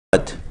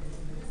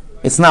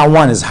It's not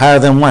 1, it's higher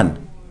than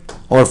 1.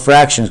 Or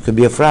fractions could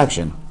be a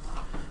fraction.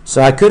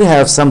 So I could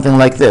have something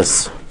like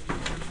this.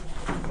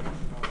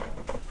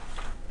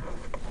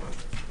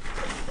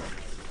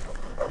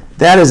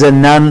 That is a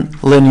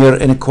nonlinear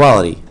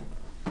inequality.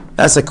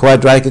 That's a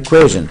quadratic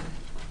equation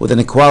with an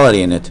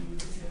equality in it.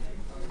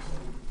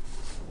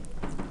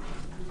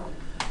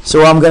 So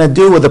what I'm going to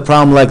do with a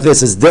problem like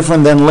this is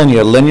different than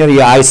linear. Linear,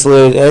 you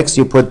isolate x,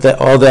 you put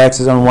all the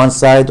x's on one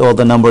side, all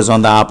the numbers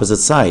on the opposite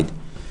side.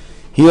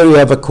 Here you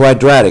have a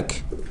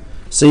quadratic.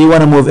 So you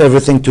want to move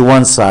everything to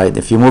one side.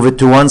 If you move it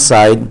to one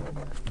side,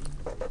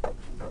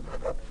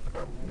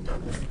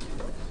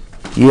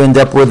 you end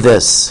up with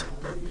this.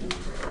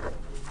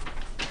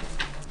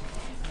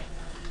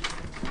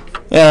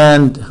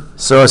 And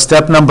so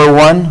step number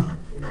 1,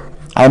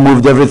 I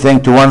moved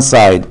everything to one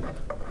side.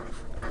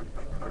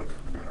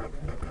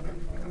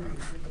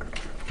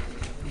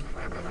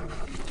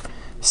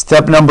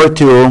 Step number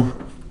 2,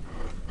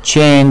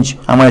 change.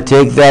 I'm going to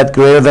take that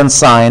greater than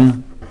sign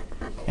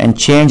and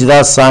change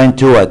that sign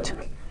to what?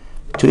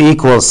 To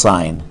equal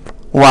sign.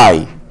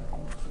 Why?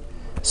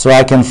 So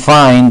I can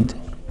find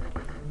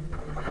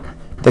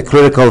the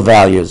critical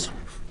values.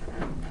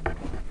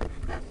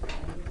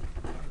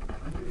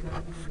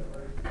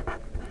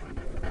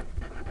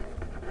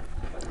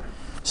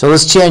 So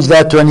let's change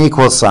that to an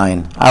equal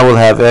sign. I will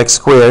have x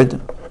squared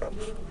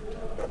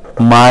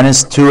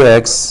minus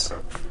 2x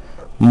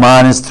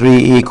minus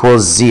 3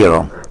 equals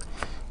 0.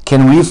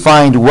 Can we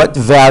find what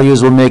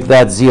values will make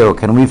that 0?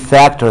 Can we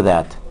factor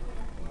that?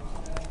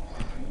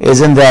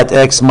 Isn't that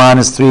x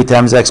minus 3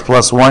 times x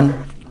plus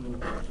 1?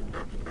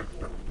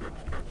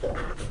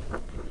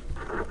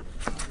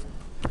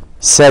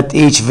 Set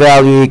each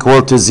value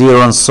equal to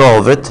 0 and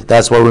solve it.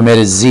 That's why we made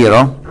it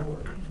 0.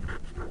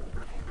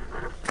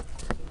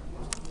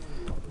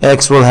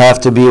 X will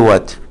have to be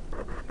what?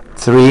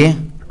 3.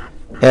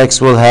 X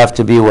will have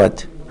to be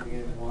what?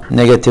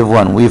 Negative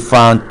 1. We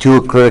found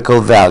two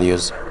critical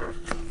values.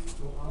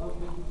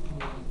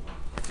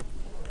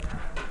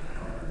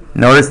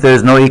 Notice there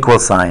is no equal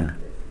sign.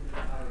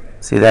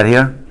 See that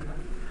here?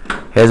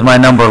 Here's my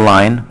number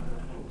line.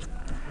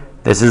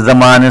 This is the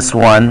minus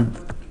 1,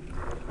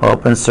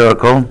 open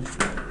circle.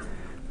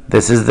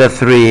 This is the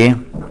 3,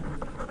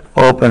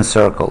 open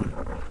circle.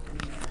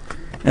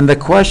 And the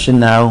question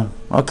now,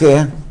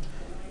 okay,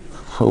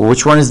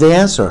 which one is the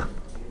answer?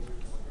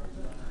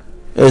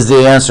 Is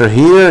the answer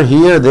here,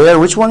 here, there?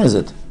 Which one is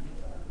it?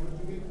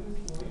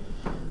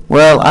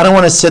 Well, I don't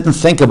want to sit and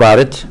think about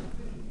it.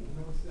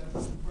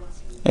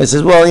 It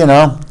says, well, you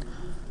know,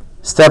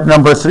 step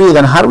number 3,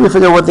 then how do we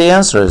figure what the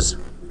answer is?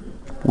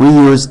 We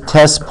use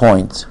test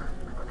points.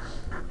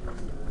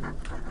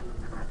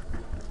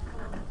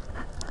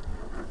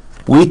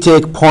 We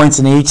take points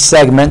in each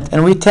segment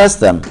and we test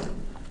them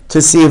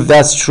to see if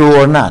that's true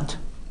or not.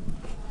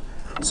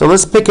 So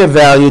let's pick a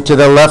value to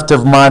the left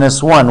of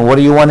minus 1. What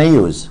do you want to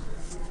use?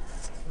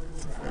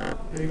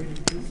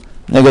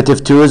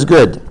 Negative 2 is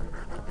good.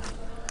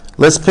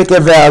 Let's pick a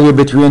value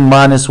between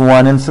minus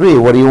 1 and 3.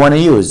 What do you want to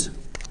use?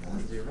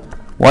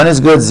 1 is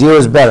good, 0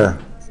 is better.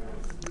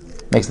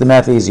 Makes the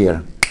math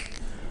easier.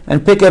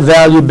 And pick a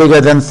value bigger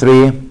than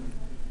 3.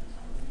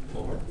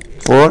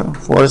 4.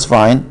 4 is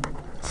fine.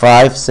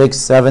 5, 6,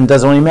 7,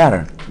 doesn't really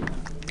matter.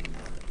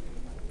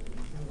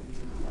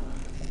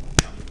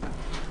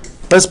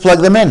 Let's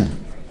plug them in.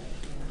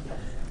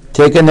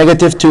 Take a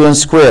negative 2 and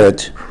square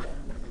it.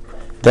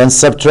 Then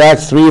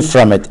subtract 3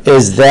 from it.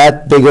 Is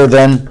that bigger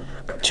than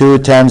 2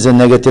 times a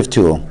negative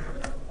 2?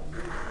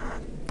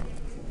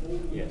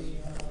 Yes.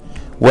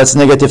 What's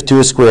negative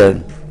 2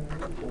 squared?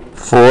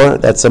 4.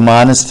 That's a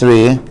minus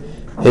 3.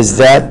 Is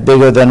that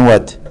bigger than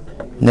what?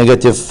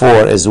 Negative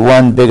 4. Is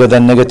 1 bigger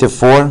than negative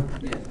 4?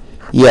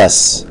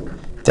 Yes.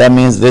 That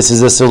means this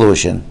is a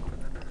solution.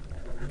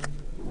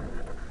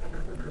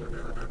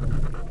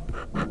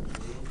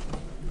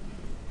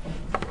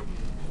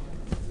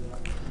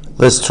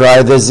 Let's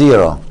try the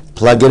 0.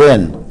 Plug it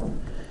in.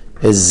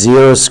 Is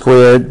 0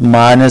 squared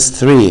minus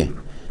 3?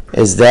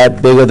 Is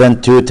that bigger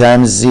than 2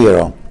 times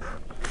 0?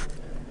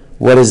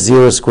 What is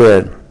 0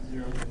 squared?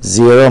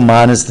 0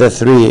 minus the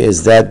 3.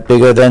 Is that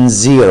bigger than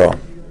 0?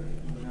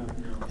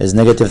 Is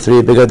negative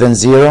 3 bigger than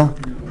 0?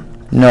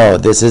 No,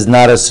 this is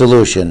not a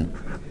solution.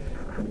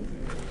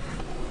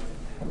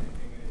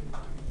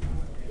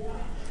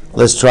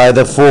 Let's try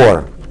the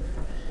 4.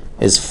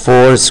 Is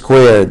 4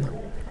 squared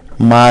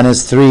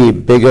minus 3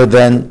 bigger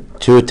than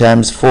 2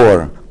 times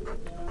 4?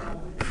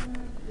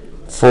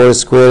 4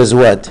 squared is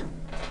what?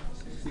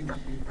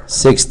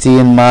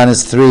 16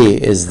 minus 3.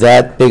 Is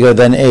that bigger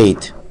than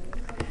 8?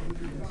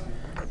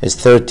 Is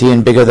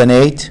 13 bigger than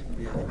 8?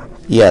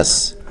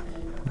 Yes.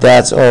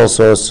 That's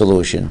also a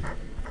solution.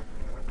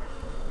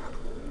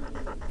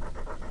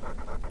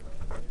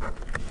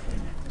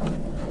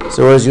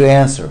 So where's your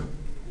answer?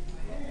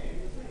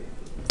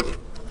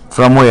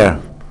 From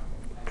where?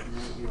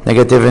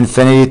 Negative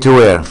infinity to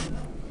where?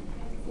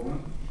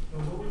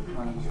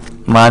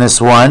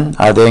 Minus 1.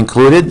 Are they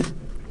included?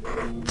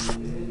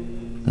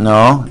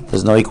 No,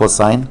 there's no equal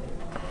sign.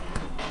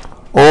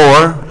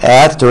 or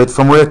add to it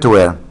from where to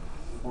where?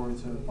 4 to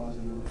the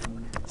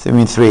positive. So I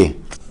mean 3.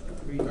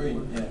 3,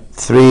 yeah.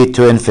 3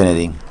 to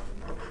infinity.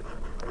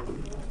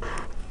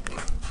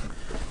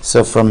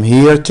 So from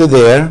here to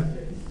there,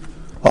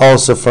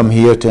 also from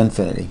here to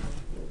infinity.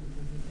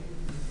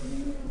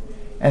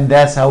 And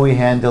that's how we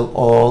handle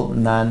all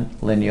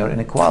nonlinear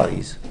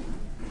inequalities.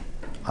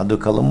 I'll do a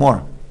couple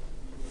more.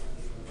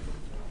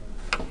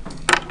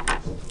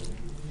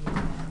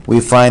 We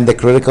find the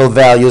critical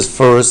values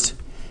first.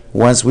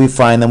 Once we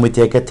find them, we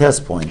take a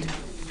test point.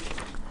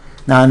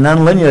 Now,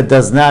 nonlinear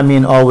does not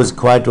mean always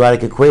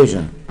quadratic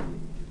equation.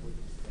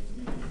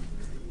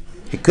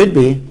 It could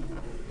be,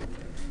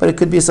 but it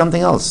could be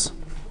something else.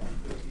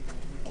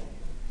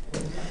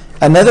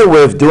 Another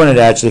way of doing it,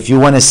 actually, if you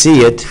want to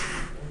see it,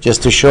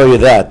 just to show you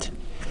that,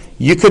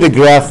 you could have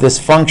graphed this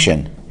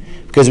function,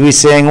 because we're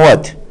saying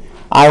what?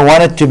 I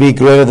want it to be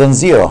greater than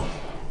 0.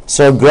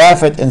 So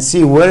graph it and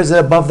see where is it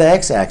above the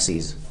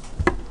x-axis.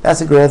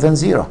 That's a greater than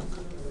 0.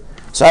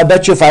 So I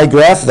bet you if I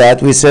graph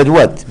that, we said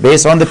what?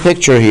 Based on the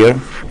picture here,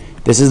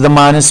 this is the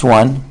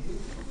 -1.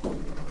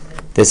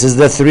 This is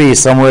the 3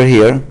 somewhere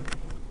here.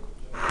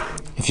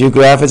 If you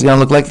graph, it's going to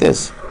look like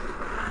this.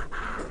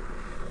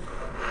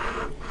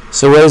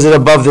 So where is it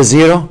above the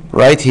 0?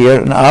 Right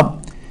here and up.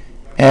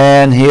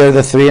 And here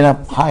the 3 and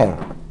up higher.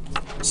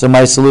 So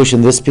my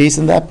solution, this piece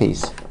and that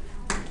piece.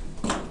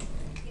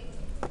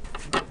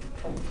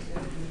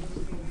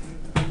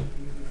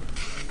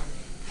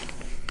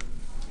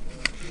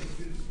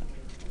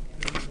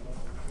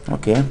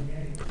 Okay.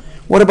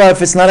 What about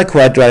if it's not a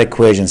quadratic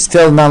equation,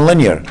 still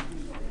nonlinear?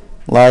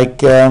 Like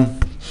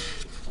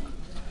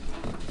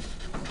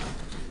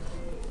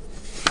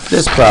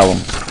this problem.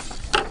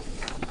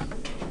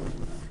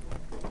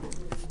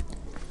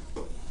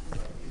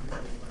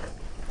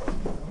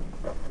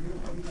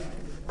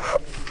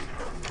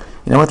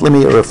 You know what? Let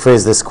me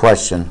rephrase this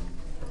question.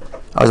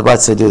 I was about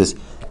to say do this.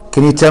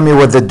 Can you tell me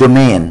what the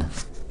domain?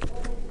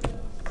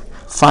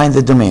 Find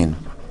the domain.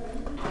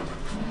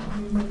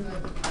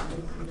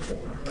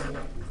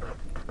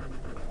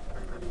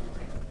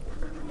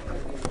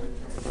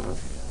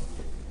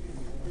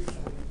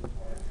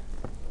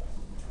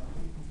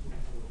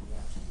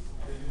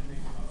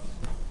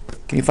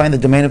 Can you find the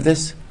domain of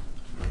this?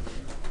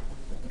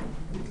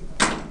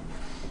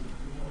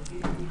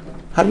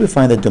 How do we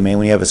find the domain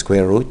when you have a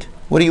square root?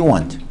 What do you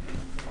want?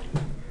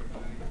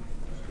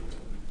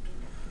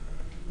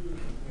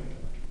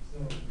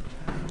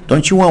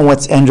 Don't you want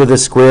what's under the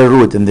square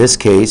root, in this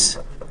case,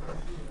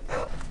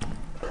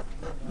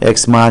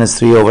 x minus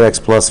 3 over x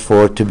plus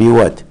 4, to be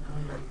what?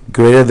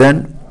 Greater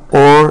than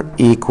or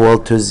equal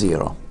to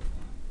 0.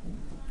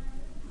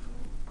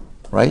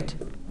 Right?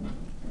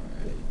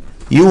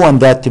 You want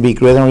that to be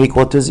greater than or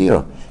equal to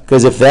 0.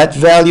 Because if that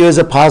value is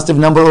a positive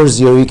number or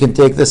 0, you can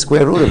take the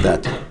square root of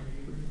that.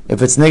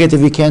 If it's negative,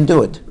 you can't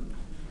do it.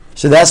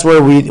 So that's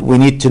where we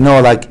need to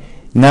know, like,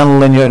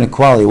 nonlinear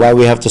inequality, why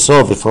we have to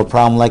solve it for a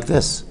problem like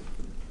this.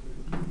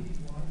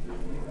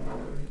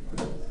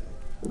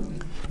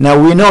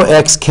 Now, we know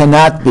x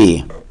cannot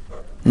be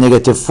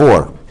negative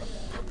 4.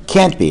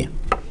 Can't be.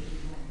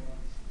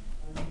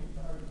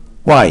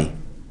 Why?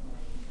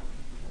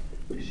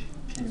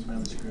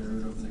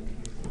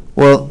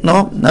 Well,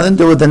 no, nothing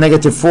to do with the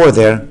negative 4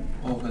 there.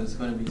 Oh, but it's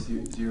going to be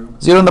 0?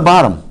 0 in the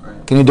bottom.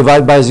 Right. Can you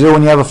divide by 0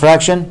 when you have a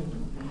fraction?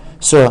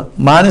 So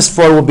minus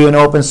 4 will be an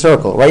open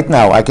circle. Right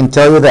now, I can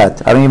tell you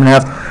that. I don't even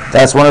have,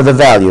 that's one of the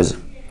values.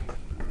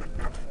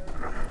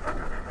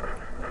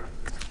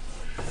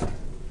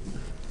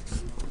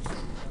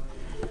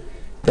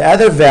 The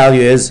other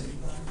value is,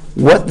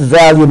 what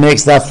value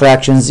makes that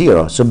fraction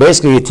 0? So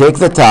basically, you take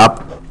the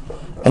top,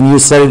 and you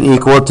set it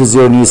equal to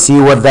 0, and you see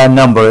what that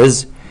number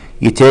is.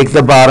 You take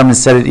the bottom and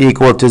set it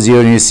equal to 0,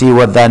 and you see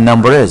what that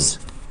number is.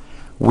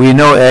 We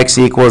know x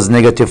equals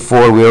negative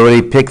 4. We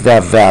already picked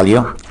that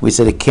value. We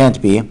said it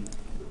can't be.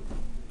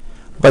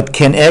 But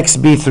can x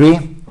be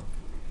 3?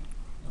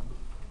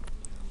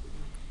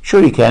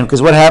 Sure you can,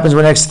 because what happens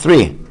when x is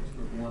 3?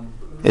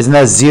 Isn't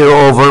that 0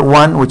 over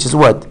 1, which is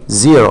what?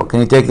 0. Can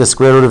you take the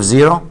square root of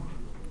 0?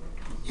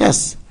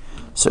 Yes.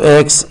 So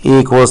x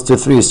equals to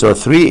 3. So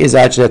 3 is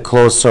actually a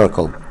closed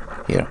circle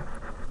here.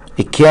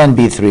 It can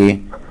be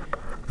 3,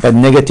 but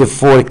negative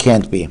 4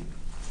 can't be.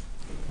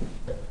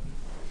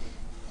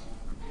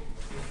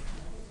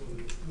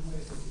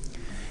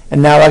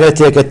 And now I got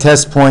to take a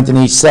test point in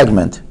each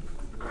segment.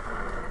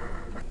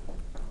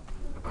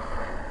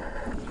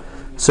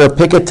 So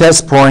pick a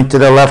test point to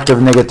the left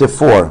of negative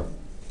 4.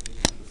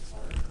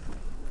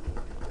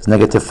 Is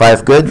negative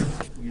 5 good?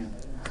 Yeah.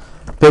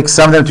 Pick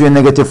something between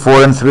negative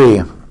 4 and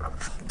 3.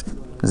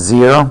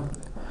 0.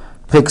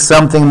 Pick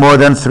something more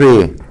than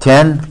 3.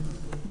 10.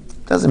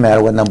 Doesn't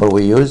matter what number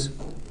we use.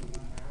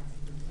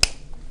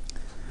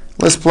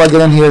 Let's plug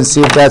it in here and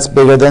see if that's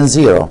bigger than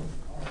 0.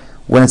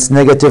 When it's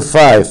negative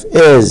 5,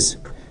 is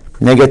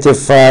negative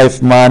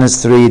 5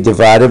 minus 3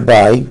 divided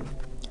by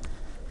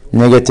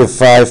negative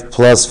 5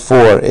 plus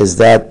 4, is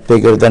that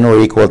bigger than or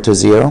equal to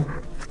 0?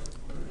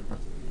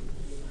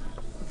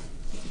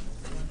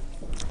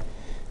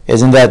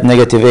 Isn't that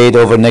negative 8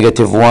 over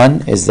negative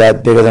 1? Is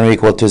that bigger than or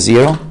equal to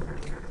 0?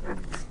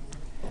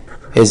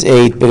 Is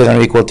 8 bigger than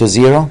or equal to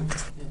 0?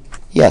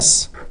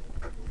 Yes.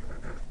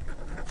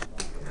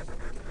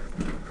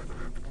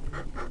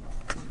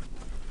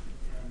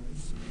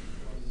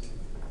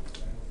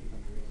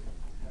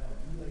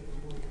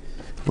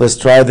 Let's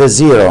try the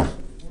 0.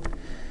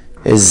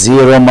 Is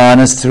 0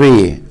 minus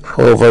 3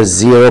 over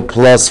 0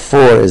 plus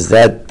 4, is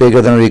that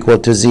bigger than or equal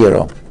to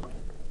 0?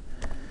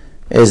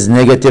 Is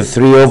negative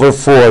 3 over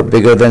 4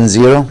 bigger than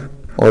 0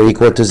 or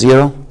equal to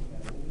 0?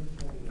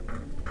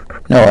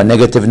 No, a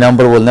negative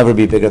number will never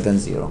be bigger than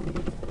 0.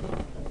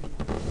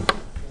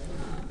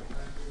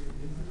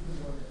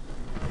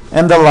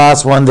 And the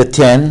last one, the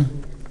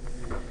 10.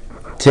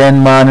 10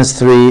 minus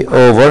 3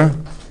 over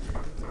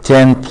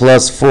 10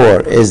 plus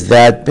 4, is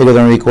that bigger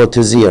than or equal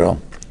to 0?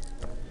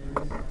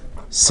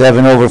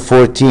 7 over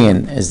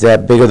 14, is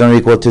that bigger than or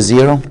equal to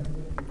 0?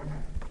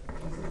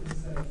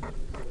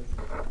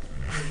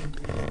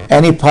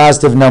 Any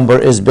positive number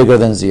is bigger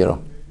than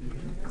 0.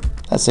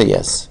 That's a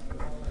yes.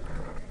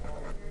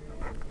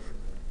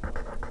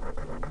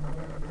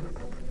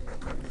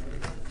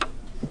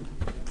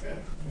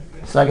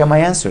 So I got my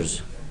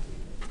answers.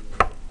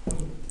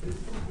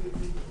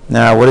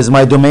 Now, what is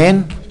my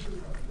domain?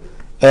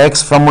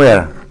 X from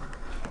where?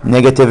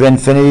 Negative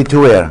infinity to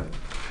where?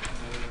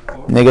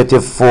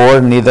 Negative 4,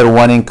 neither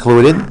one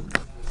included.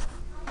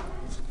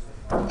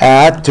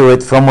 Add to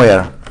it from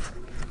where?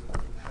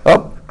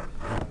 Oh.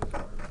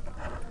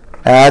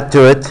 Add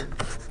to it,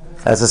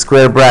 that's a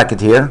square bracket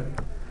here,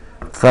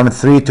 from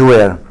 3 to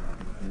where?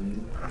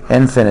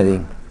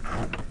 Infinity.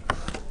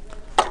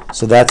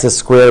 So that's a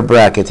square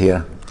bracket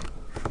here.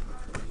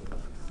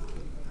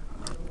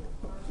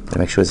 Let me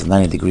make sure it's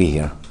 90 degree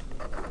here.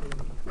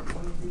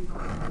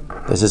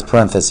 This is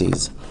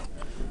parentheses.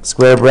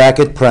 Square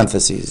bracket,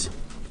 parentheses.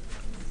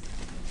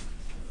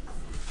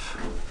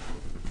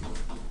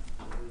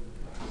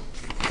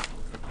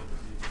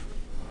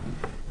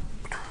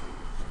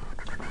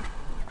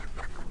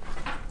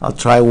 I'll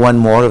try one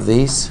more of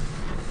these.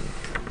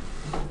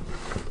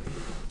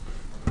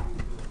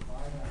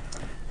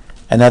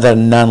 Another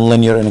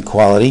nonlinear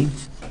inequality.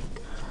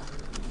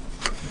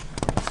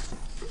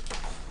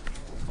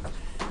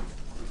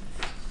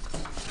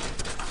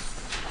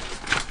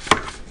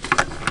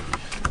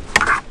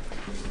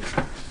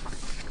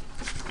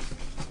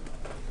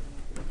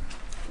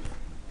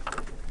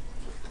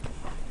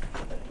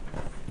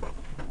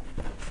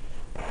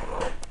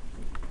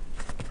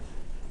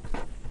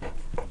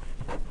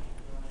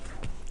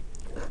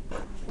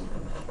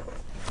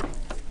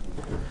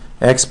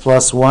 X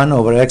plus 1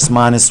 over x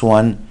minus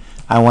 1,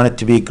 I want it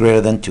to be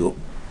greater than 2.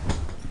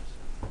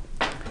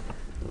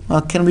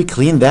 Well, can we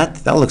clean that?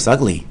 That looks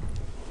ugly.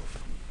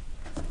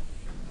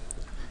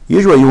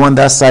 Usually you want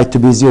that side to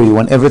be 0. You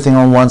want everything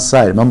on one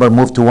side. Remember,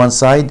 move to one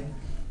side?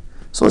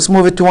 So let's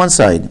move it to one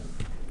side.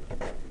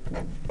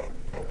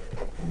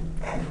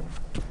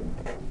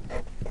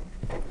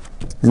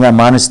 Isn't that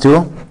minus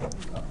 2?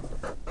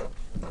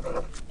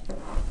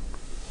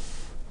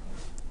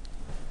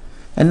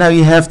 And now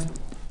you have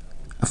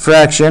a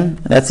fraction,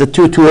 that's a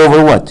 2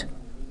 over what?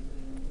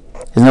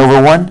 Isn't it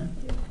over 1?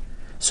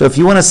 So if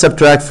you want to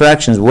subtract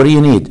fractions, what do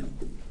you need?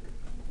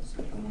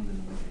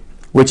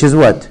 Which is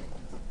what?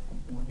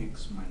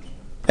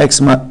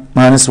 X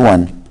minus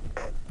 1.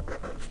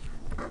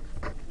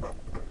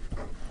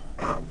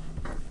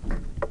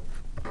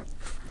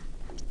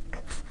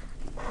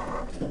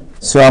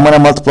 So I'm going to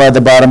multiply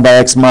the bottom by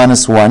x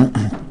minus 1.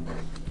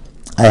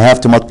 I have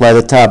to multiply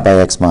the top by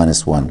x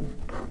minus 1.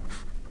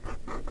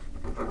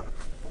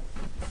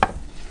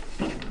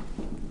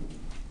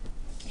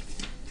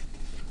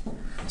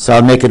 So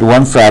I'll make it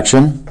one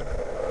fraction.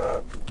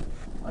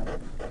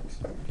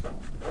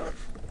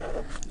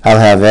 I'll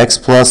have x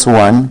plus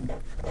 1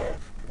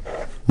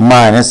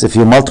 minus, if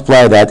you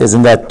multiply that,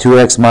 isn't that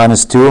 2x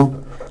minus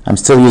 2? I'm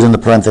still using the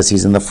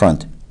parentheses in the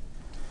front.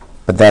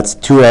 But that's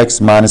 2x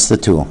minus the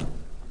 2.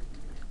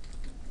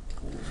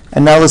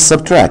 And now let's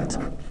subtract.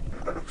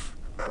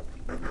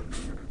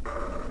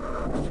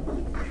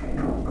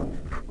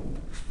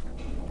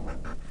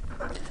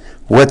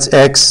 What's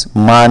x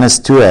minus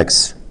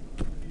 2x?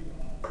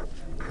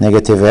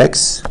 Negative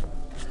x.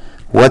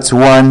 What's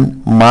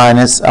 1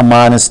 minus a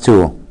minus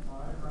 2?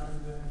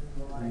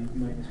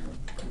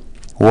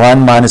 1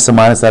 minus a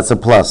minus, that's a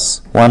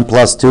plus. 1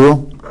 plus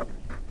 2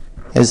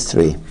 is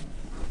 3.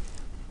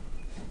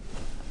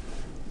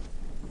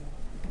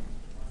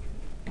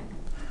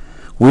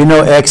 We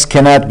know x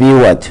cannot be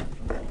what?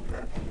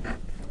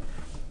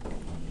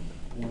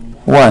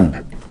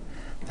 1.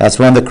 That's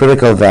one of the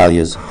critical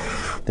values.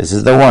 This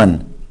is the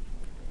 1.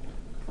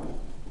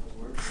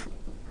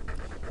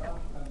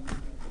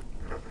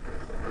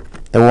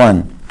 The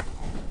 1.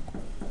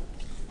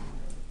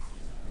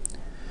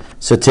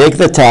 So take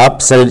the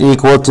top, set it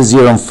equal to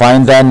 0, and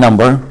find that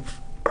number.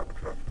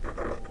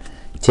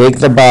 Take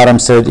the bottom,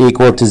 set it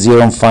equal to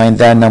 0, and find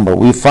that number.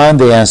 We find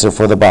the answer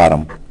for the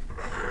bottom.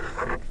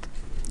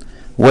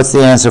 What's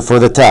the answer for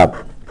the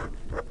top?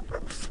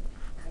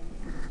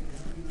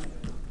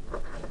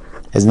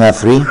 Isn't that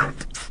 3?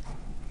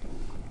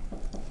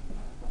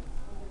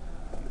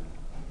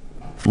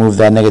 Move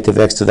that negative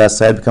x to that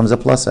side, becomes a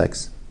plus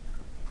x.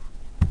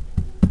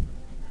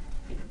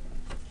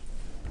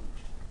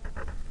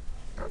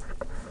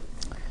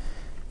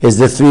 Is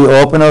the 3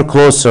 open or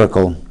closed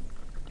circle?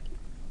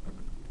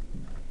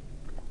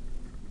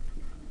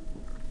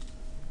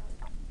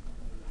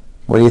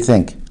 What do you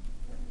think?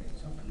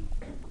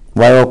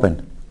 Why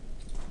open?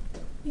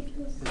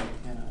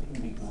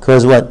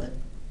 Because what?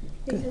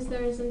 Because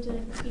there isn't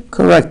an equal.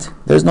 Correct.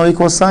 There's no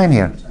equal sign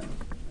here.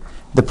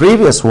 The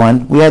previous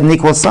one, we had an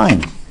equal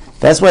sign.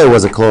 That's why it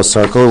was a closed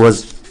circle. It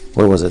was,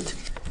 what was it?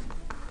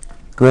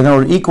 Greater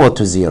or equal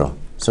to 0.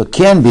 So it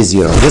can be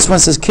 0. This one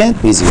says can't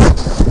be 0.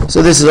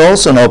 So this is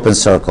also an open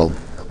circle.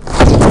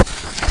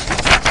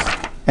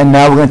 And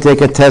now we're going to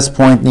take a test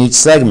point in each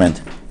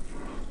segment.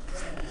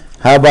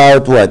 How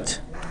about what?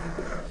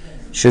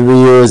 Should we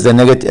use the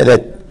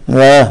negative,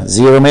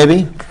 0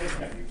 maybe?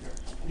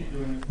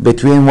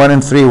 Between 1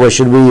 and 3, what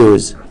should we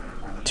use?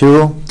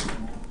 2?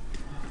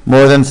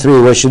 More than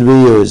 3, what should we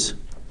use?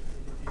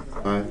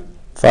 5.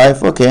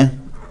 5, okay.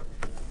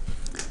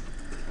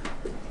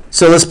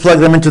 So let's plug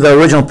them into the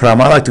original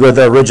problem. I like to go to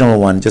the original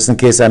one, just in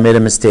case I made a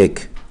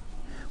mistake.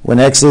 When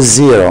x is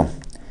 0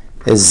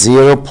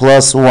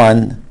 plus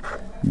 1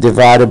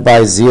 divided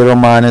by 0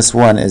 minus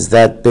 1, is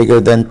that bigger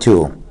than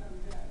 2?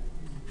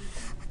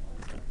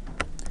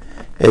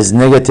 Is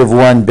negative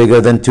 1 bigger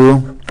than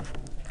 2?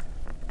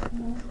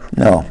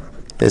 No.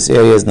 This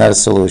area is not a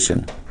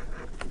solution.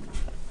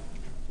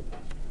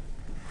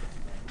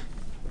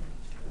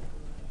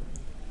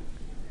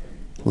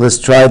 Let's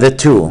try the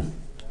 2.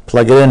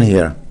 Plug it in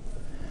here.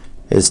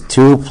 Is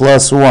 2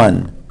 plus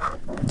 1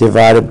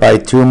 divided by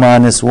 2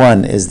 minus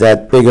 1, is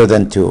that bigger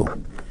than 2?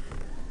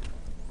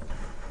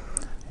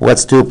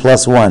 What's 2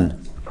 plus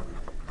 1?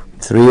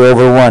 3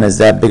 over 1, is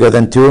that bigger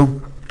than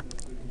 2?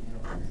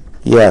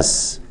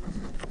 Yes.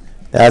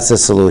 That's a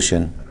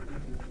solution.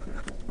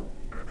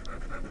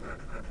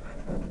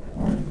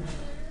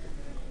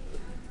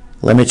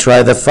 Let me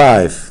try the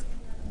 5.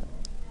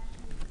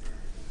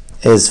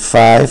 Is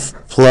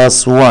 5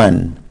 plus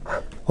 1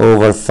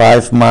 over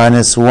 5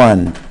 minus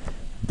 1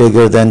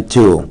 bigger than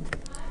 2?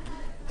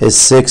 Is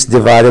 6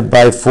 divided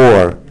by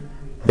 4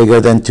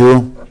 bigger than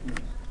 2?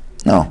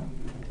 No.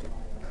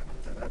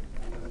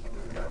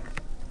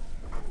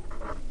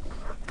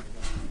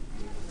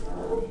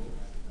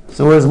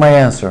 So where's my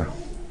answer?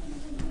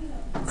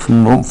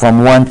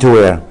 From 1 to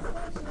where?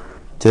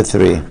 To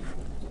 3.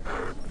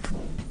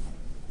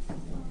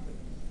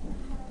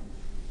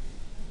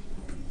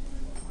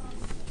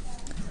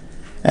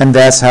 And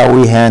that's how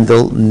we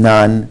handle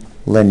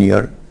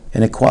non-linear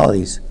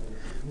inequalities.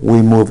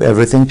 We move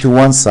everything to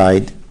one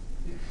side.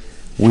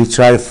 We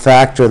try to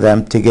factor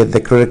them to get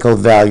the critical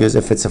values.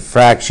 If it's a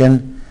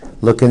fraction,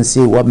 look and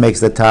see what makes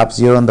the top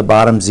 0 and the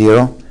bottom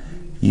 0.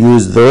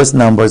 Use those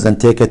numbers and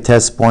take a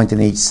test point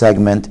in each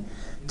segment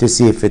to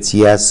see if it's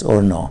yes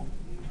or no.